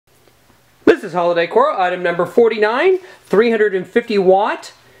This is Holiday Coral, item number 49, 350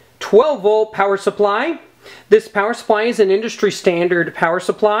 watt, 12 volt power supply. This power supply is an industry standard power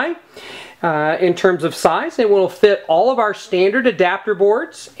supply in terms of size. It will fit all of our standard adapter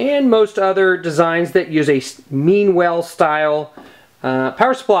boards and most other designs that use a Meanwell style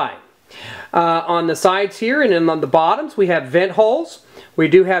power supply. On the sides here and on the bottoms we have vent holes. We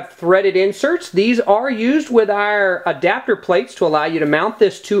do have threaded inserts. These are used with our adapter plates to allow you to mount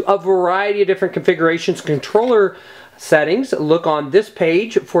this to a variety of different configurations, controller settings. Look on this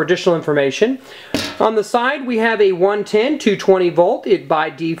page for additional information. On the side we have a 110 220 volt. It by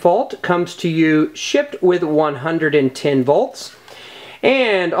default comes to you shipped with 110 volts.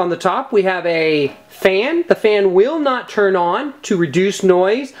 And on the top we have a fan. The fan will not turn on to reduce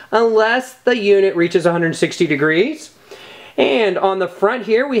noise unless the unit reaches 160 degrees. And on the front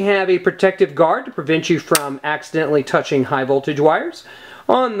here we have a protective guard to prevent you from accidentally touching high voltage wires.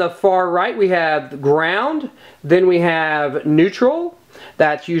 On the far right we have ground, then we have neutral,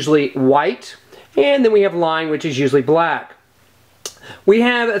 that's usually white, and then we have line, which is usually black. We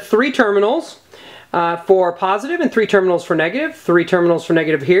have 3 terminals for positive and 3 terminals for negative. 3 terminals for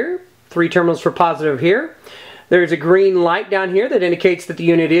negative here, 3 terminals for positive here. There's a green light down here that indicates that the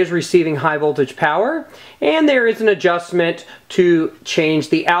unit is receiving high voltage power, and there is an adjustment to change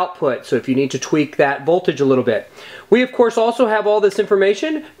the output, so if you need to tweak that voltage a little bit. We of course also have all this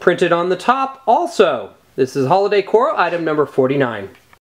information printed on the top also. This is Holiday Coral, item number 49.